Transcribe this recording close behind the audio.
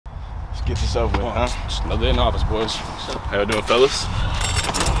Let's get this over with, huh? Just another day in office, boys. How y'all doing, fellas?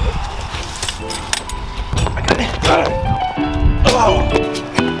 I got it. Oh,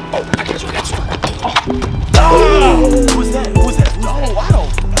 I got you. Oh. Who was that? No, I don't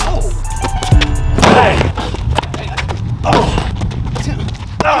know. Hey.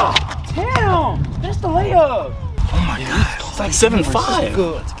 Damn, that's the layup. Oh my God, it's like 7-5.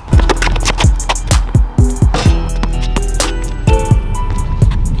 Good.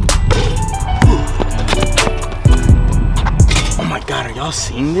 Oh my God, are y'all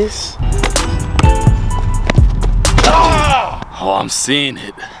seeing this? Oh, I'm seeing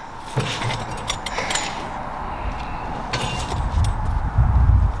it.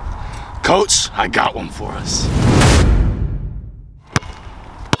 Coach, I got one for us.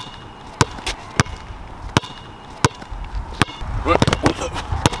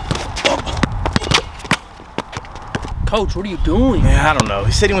 Coach, what are you doing? Yeah, I don't know.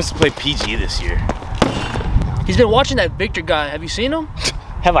 He said he wants to play PG this year. He's been watching that Victor guy. Have you seen him?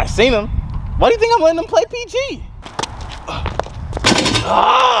 Have I seen him? Why do you think I'm letting him play PG?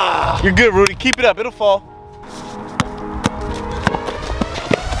 You're good, Rudy. Keep it up. It'll fall.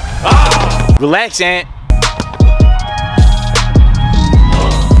 Relax, Ant.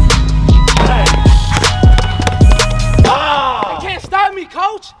 You can't stop me,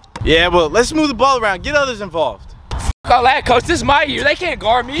 Coach. Yeah, well, let's move the ball around. Get others involved. Fuck all that, Coach. This is my year. They can't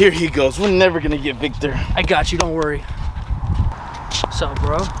guard me. Here he goes. We're never gonna get Victor. I got you. Don't worry. What's up,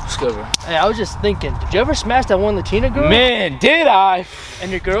 bro? What's good, bro? Hey, I was just thinking. Did you ever smash that one Latina girl? Man, did I? And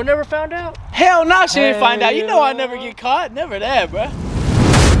your girl never found out? Hell no, she didn't Hey, find out. You know I never get caught. Never that, bro.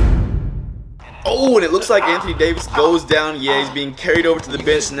 Oh, and it looks like Anthony Davis goes down. Yeah, he's being carried over to the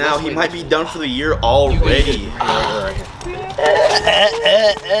bench now. He might be done for the year already.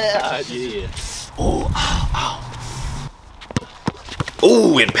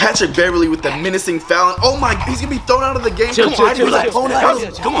 Oh, and Patrick Beverly with the menacing foul. Oh my, he's gonna be thrown out of the game. Come on, relax.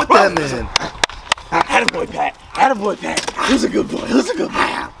 Go with that, man. Attaboy, Pat. Attaboy, Pat. Who's a good boy? Who's a good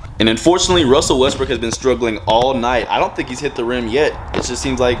boy? And unfortunately, Russell Westbrook has been struggling all night. I don't think he's hit the rim yet. It just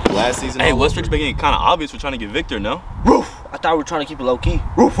seems like last season. Hey, Westbrook's making it kind of obvious we're trying to get Victor, no? Roof. I thought we were trying to keep it low key.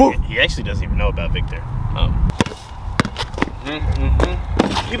 Roof, roof. He actually doesn't even know about Victor.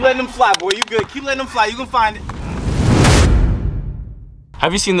 Keep letting them fly, boy. You good. Keep letting them fly. You can find it.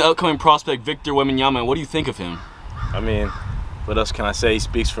 Have you seen the upcoming prospect Victor Wembanyama, and what do you think of him? I mean, what else can I say? He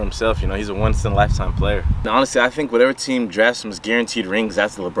speaks for himself. You know, he's a once-in-a-lifetime player. And honestly, I think whatever team drafts him is guaranteed rings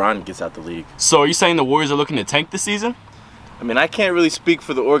after LeBron gets out the league. So are you saying the Warriors are looking to tank this season? I mean, I can't really speak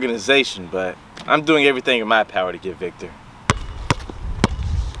for the organization, but I'm doing everything in my power to get Victor.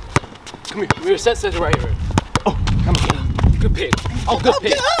 Come here. We're set right here. Oh, come on. Good pick. Oh, good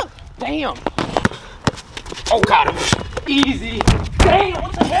pick. Damn. Oh, got him. Easy. Damn,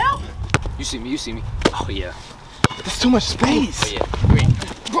 what the hell? You see me. Oh, yeah. There's too much space. Oh, yeah.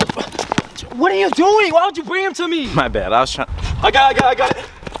 What are you doing? Why would you bring him to me? My bad. I was trying. I got it.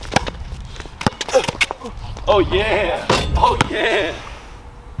 Oh, yeah. Oh, yeah.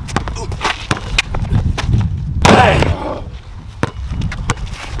 Hey.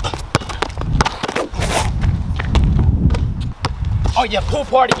 Oh, yeah, pool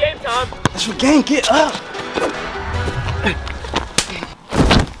party, game time. That's your game. Get up.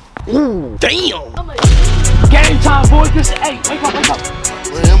 Ooh, damn. Game time, boys. Hey, wake up.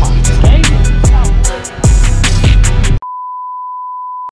 Where am I?